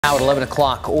Now at 11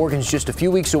 o'clock, Oregon's just a few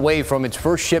weeks away from its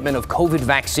first shipment of COVID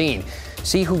vaccine.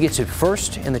 See who gets it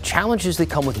first and the challenges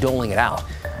that come with doling it out.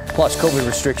 Plus, COVID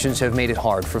restrictions have made it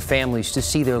hard for families to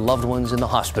see their loved ones in the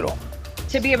hospital.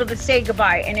 To be able to say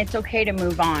goodbye, and it's okay to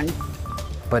move on.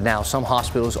 But now some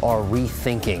hospitals are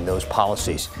rethinking those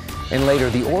policies. And later,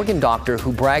 the Oregon doctor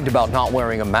who bragged about not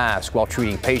wearing a mask while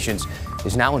treating patients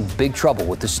is now in big trouble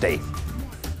with the state.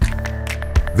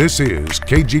 This is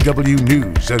KGW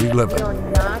News at 11. We are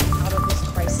not out of this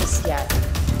crisis yet.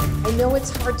 I know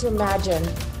it's hard to imagine,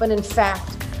 but in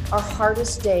fact, our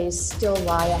hardest days still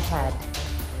lie ahead.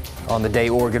 On the day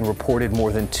Oregon reported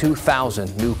more than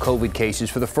 2,000 new COVID cases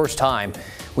for the first time,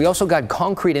 we also got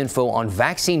concrete info on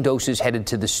vaccine doses headed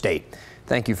to the state.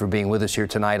 Thank you for being with us here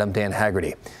tonight. I'm Dan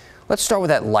Haggerty. Let's start with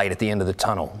that light at the end of the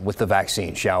tunnel with the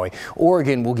vaccine, shall we?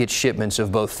 Oregon will get shipments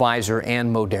of both Pfizer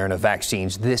and Moderna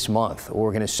vaccines this month.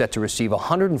 Oregon is set to receive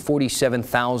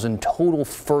 147,000 total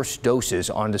first doses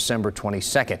on December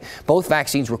 22nd. Both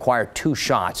vaccines require 2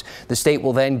 shots. The state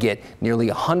will then get nearly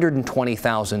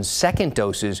 120,000 second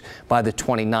doses by the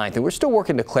 29th. And we're still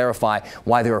working to clarify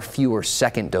why there are fewer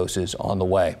second doses on the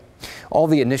way. All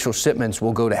the initial shipments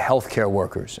will go to healthcare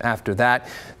workers. After that,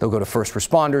 they'll go to first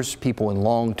responders, people in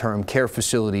long-term care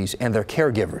facilities, and their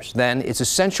caregivers. Then it's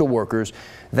essential workers,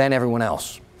 then everyone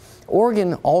else.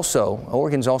 Oregon's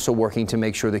also working to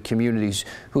make sure that communities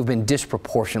who've been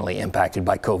disproportionately impacted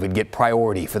by COVID get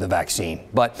priority for the vaccine.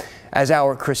 But as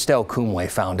our Christelle Kumwe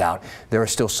found out, there are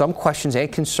still some questions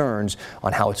and concerns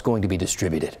on how it's going to be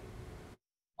distributed.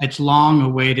 It's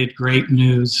long-awaited great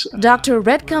news. Dr.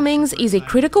 Red Cummings is a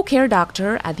critical care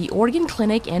doctor at the Oregon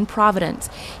Clinic in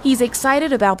Providence. He's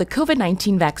excited about the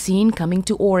COVID-19 vaccine coming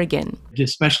to Oregon.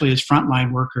 Especially as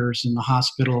frontline workers in the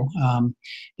hospital,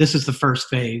 this is the first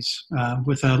phase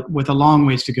with a long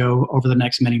ways to go over the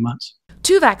next many months.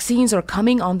 2 vaccines are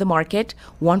coming on the market,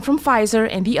 one from Pfizer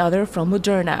and the other from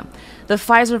Moderna. The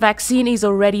Pfizer vaccine is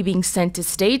already being sent to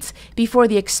states before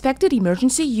the expected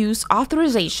emergency use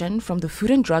authorization from the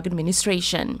Food and Drug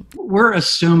Administration. We're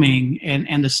assuming,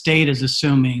 and the state is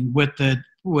assuming,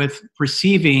 with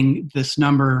receiving this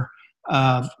number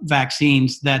of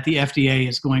vaccines that the FDA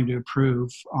is going to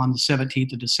approve on the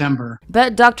 17th of December.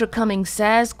 But Dr. Cummings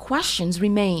says questions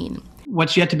remain.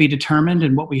 What's yet to be determined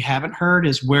and what we haven't heard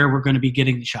is where we're going to be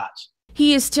getting the shots.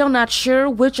 He is still not sure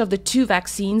which of the 2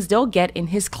 vaccines they'll get in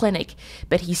his clinic,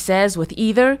 but he says with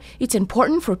either, it's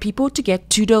important for people to get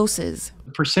 2 doses.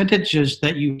 The percentages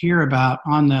that you hear about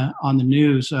on the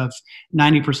news of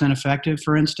 90% effective,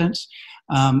 for instance,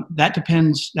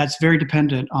 that's very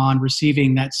dependent on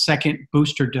receiving that second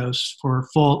booster dose for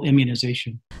full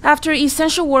immunization. After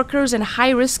essential workers and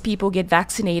high-risk people get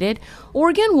vaccinated,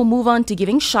 Oregon will move on to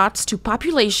giving shots to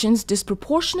populations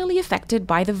disproportionately affected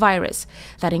by the virus.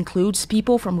 That includes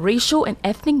people from racial and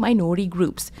ethnic minority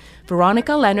groups.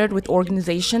 Veronica Leonard with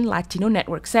organization Latino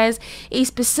Network says a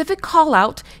specific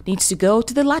call-out needs to go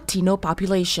to the Latino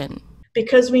population.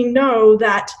 Because we know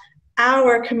that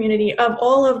our community, of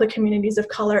all of the communities of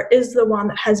color, is the one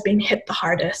that has been hit the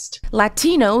hardest.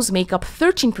 Latinos make up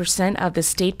 13% of the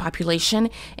state population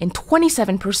and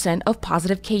 27% of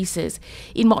positive cases.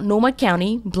 In Multnomah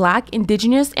County, Black,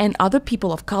 Indigenous, and other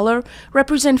people of color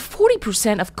represent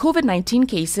 40% of COVID-19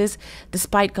 cases,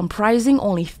 despite comprising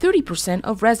only 30%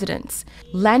 of residents.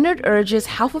 Leonard urges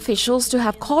health officials to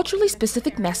have culturally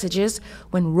specific messages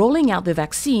when rolling out the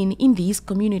vaccine in these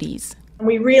communities.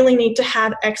 We really need to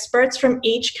have experts from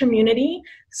each community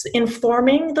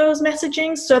informing those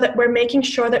messaging so that we're making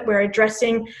sure that we're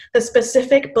addressing the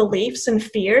specific beliefs and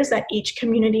fears that each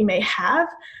community may have.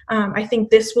 I think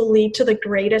this will lead to the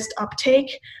greatest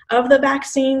uptake of the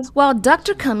vaccines. While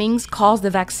Dr. Cummings calls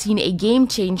the vaccine a game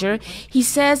changer, he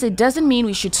says it doesn't mean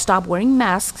we should stop wearing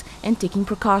masks and taking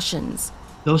precautions.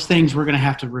 Those things we're going to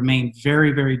have to remain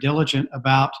very, very diligent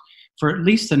about for at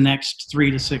least the next 3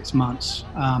 to 6 months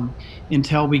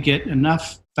until we get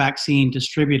enough vaccine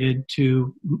distributed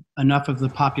to enough of the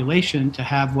population to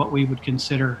have what we would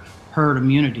consider herd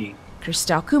immunity.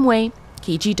 Christelle Kumwe,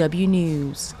 KGW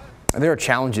News. There are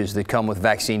challenges that come with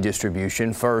vaccine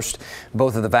distribution. First,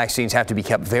 both of the vaccines have to be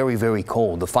kept very, very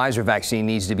cold. The Pfizer vaccine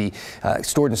needs to be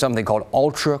stored in something called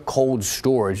ultra cold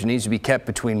storage. It needs to be kept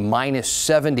between minus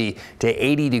 70 to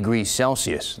 80 degrees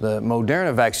Celsius. The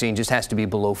Moderna vaccine just has to be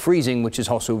below freezing, which is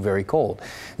also very cold.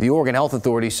 The Oregon Health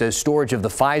Authority says storage of the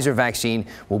Pfizer vaccine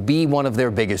will be one of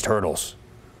their biggest hurdles.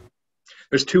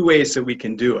 There's 2 ways that we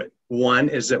can do it. One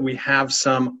is that we have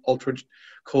some ultra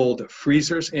cold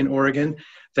freezers in Oregon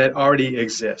that already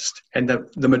exist. And the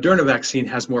Moderna vaccine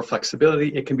has more flexibility.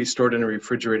 It can be stored in a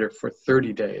refrigerator for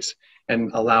 30 days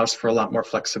and allows for a lot more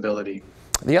flexibility.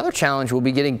 The other challenge will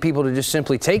be getting people to just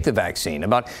simply take the vaccine.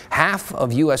 About half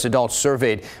of U.S. adults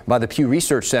surveyed by the Pew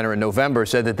Research Center in November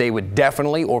said that they would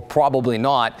definitely or probably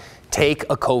not take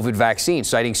a COVID vaccine,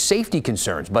 citing safety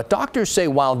concerns. But doctors say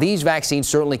while these vaccines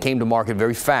certainly came to market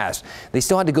very fast, they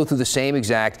still had to go through the same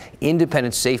exact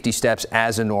independent safety steps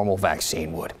as a normal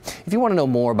vaccine would. If you want to know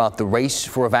more about the race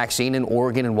for a vaccine in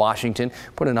Oregon and Washington,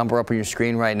 put a number up on your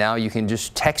screen right now. You can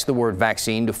just text the word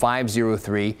vaccine to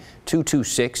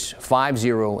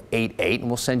 503-226-5088, and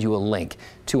we'll send you a link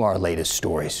to our latest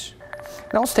stories.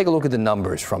 Now let's take a look at the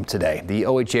numbers from today. The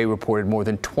OHA reported more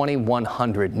than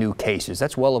 2,100 new cases.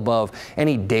 That's well above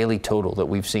any daily total that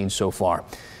we've seen so far.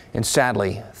 And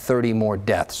sadly, 30 more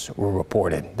deaths were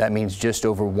reported. That means just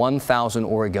over 1,000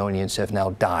 Oregonians have now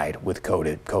died with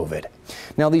COVID.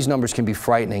 Now, these numbers can be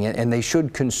frightening and they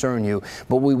should concern you,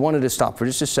 but we wanted to stop for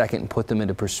just a second and put them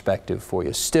into perspective for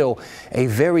you. Still, a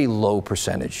very low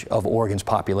percentage of Oregon's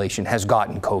population has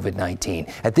gotten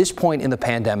COVID-19. At this point in the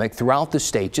pandemic, throughout the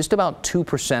state, just about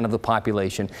 2% of the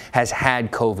population has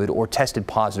had COVID or tested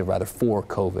positive, rather, for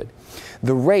COVID.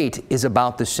 The rate is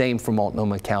about the same for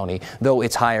Multnomah County, though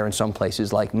it's higher in some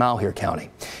places like Malheur County.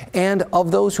 And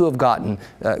of those who have gotten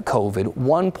COVID,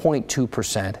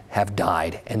 1.2% have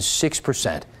died and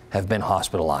 6% have been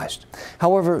hospitalized.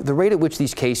 However, the rate at which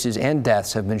these cases and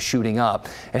deaths have been shooting up,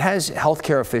 it has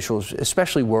healthcare officials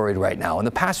especially worried right now. In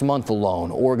the past month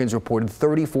alone, Oregon's reported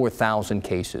 34,000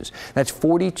 cases. That's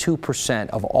 42%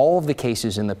 of all of the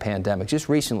cases in the pandemic just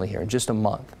recently here in just a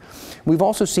month. We've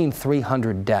also seen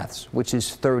 300 deaths, which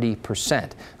is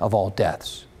 30% of all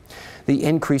deaths. The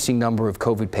increasing number of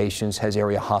COVID patients has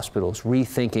area hospitals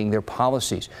rethinking their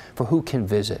policies for who can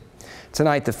visit.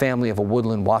 Tonight, the family of a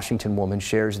Woodland, Washington woman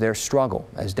shares their struggle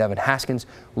as Devin Haskins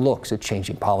looks at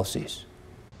changing policies.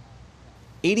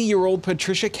 80-year-old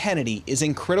Patricia Kennedy is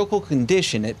in critical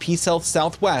condition at Peace Health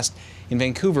Southwest in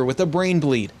Vancouver with a brain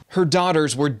bleed. Her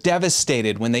daughters were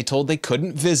devastated when they told they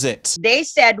couldn't visit. They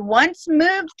said once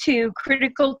moved to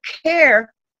critical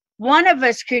care, one of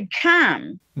us could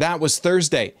come. That was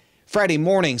Thursday. Friday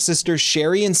morning, sisters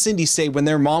Sherry and Cindy say when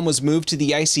their mom was moved to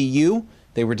the ICU,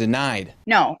 they were denied.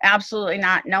 No, absolutely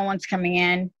not. No one's coming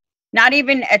in. Not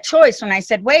even a choice. When I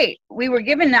said, wait, we were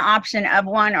given the option of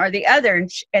one or the other,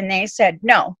 and they said,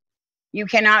 no, you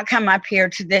cannot come up here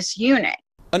to this unit.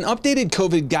 An updated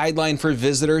COVID guideline for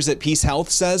visitors at Peace Health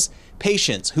says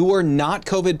patients who are not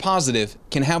COVID positive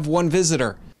can have one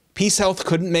visitor. Peace Health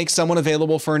couldn't make someone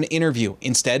available for an interview,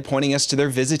 instead pointing us to their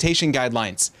visitation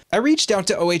guidelines. I reached out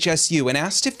to OHSU and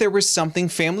asked if there was something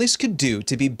families could do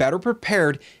to be better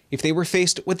prepared if they were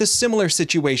faced with a similar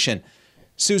situation.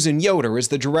 Susan Yoder is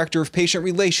the Director of Patient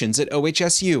Relations at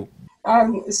OHSU.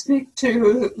 Speak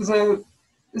to the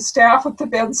staff at the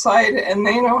bedside, and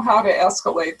they know how to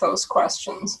escalate those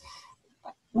questions.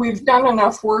 We've done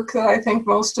enough work that I think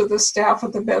most of the staff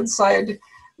at the bedside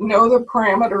know the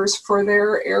parameters for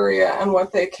their area and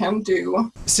what they can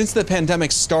do. Since the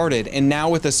pandemic started, and now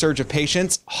with a surge of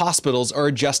patients, hospitals are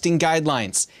adjusting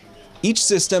guidelines. Each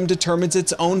system determines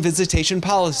its own visitation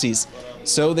policies,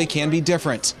 so they can be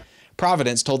different.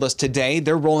 Providence told us today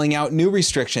they're rolling out new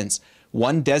restrictions.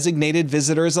 One designated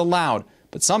visitor is allowed,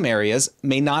 but some areas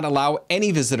may not allow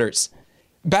any visitors.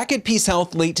 Back at Peace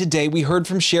Health late today, we heard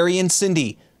from Sherry and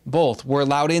Cindy. Both were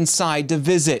allowed inside to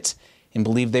visit and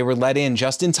believe they were let in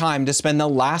just in time to spend the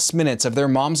last minutes of their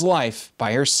mom's life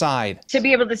by her side. To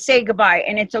be able to say goodbye,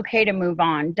 and it's okay to move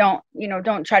on. Don't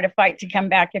try to fight to come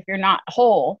back if you're not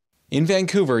whole. In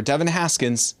Vancouver, Devin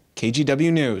Haskins,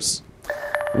 KGW News.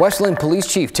 Westland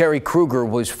Police Chief Terry Kruger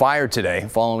was fired today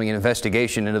following an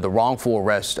investigation into the wrongful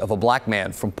arrest of a black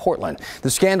man from Portland. The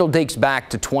scandal dates back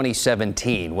to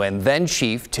 2017 when then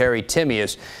Chief Terry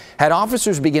Timius had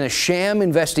officers begin a sham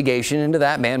investigation into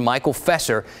that man, Michael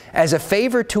Fesser, as a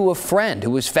favor to a friend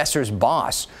who was Fesser's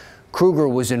boss. Kruger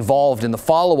was involved in the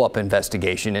follow-up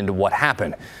investigation into what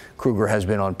happened. Kruger has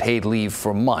been on paid leave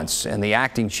for months, and the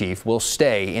acting chief will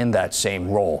stay in that same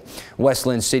role.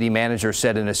 Westland City Manager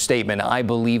said in a statement, "I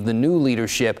believe the new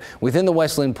leadership within the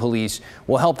Westland Police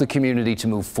will help the community to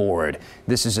move forward.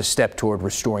 This is a step toward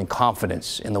restoring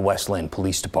confidence in the Westland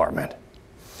Police Department."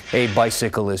 A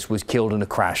bicyclist was killed in a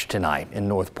crash tonight in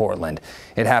North Portland.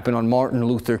 It happened on Martin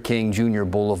Luther King Jr.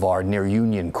 Boulevard near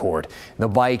Union Court. The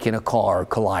bike and a car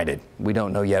collided. We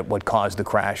don't know yet what caused the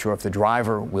crash or if the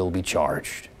driver will be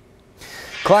charged.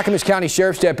 Clackamas County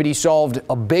Sheriff's deputies solved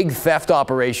a big theft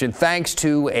operation thanks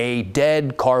to a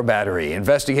dead car battery.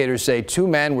 Investigators say two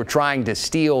men were trying to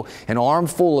steal an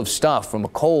armful of stuff from a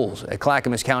Kohl's at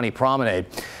Clackamas County Promenade.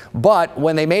 But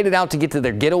when they made it out to get to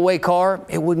their getaway car,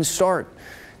 it wouldn't start.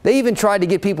 They even tried to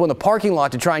get people in the parking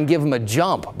lot to try and give them a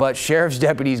jump, but sheriff's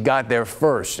deputies got there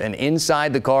first. And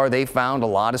inside the car, they found a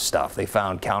lot of stuff. They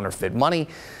found counterfeit money,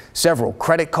 several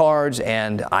credit cards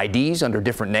and IDs under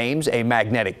different names, a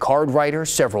magnetic card writer,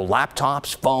 several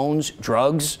laptops, phones,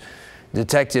 drugs.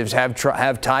 Detectives have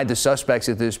tied the suspects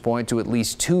at this point to at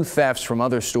least 2 thefts from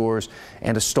other stores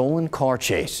and a stolen car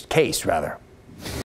case.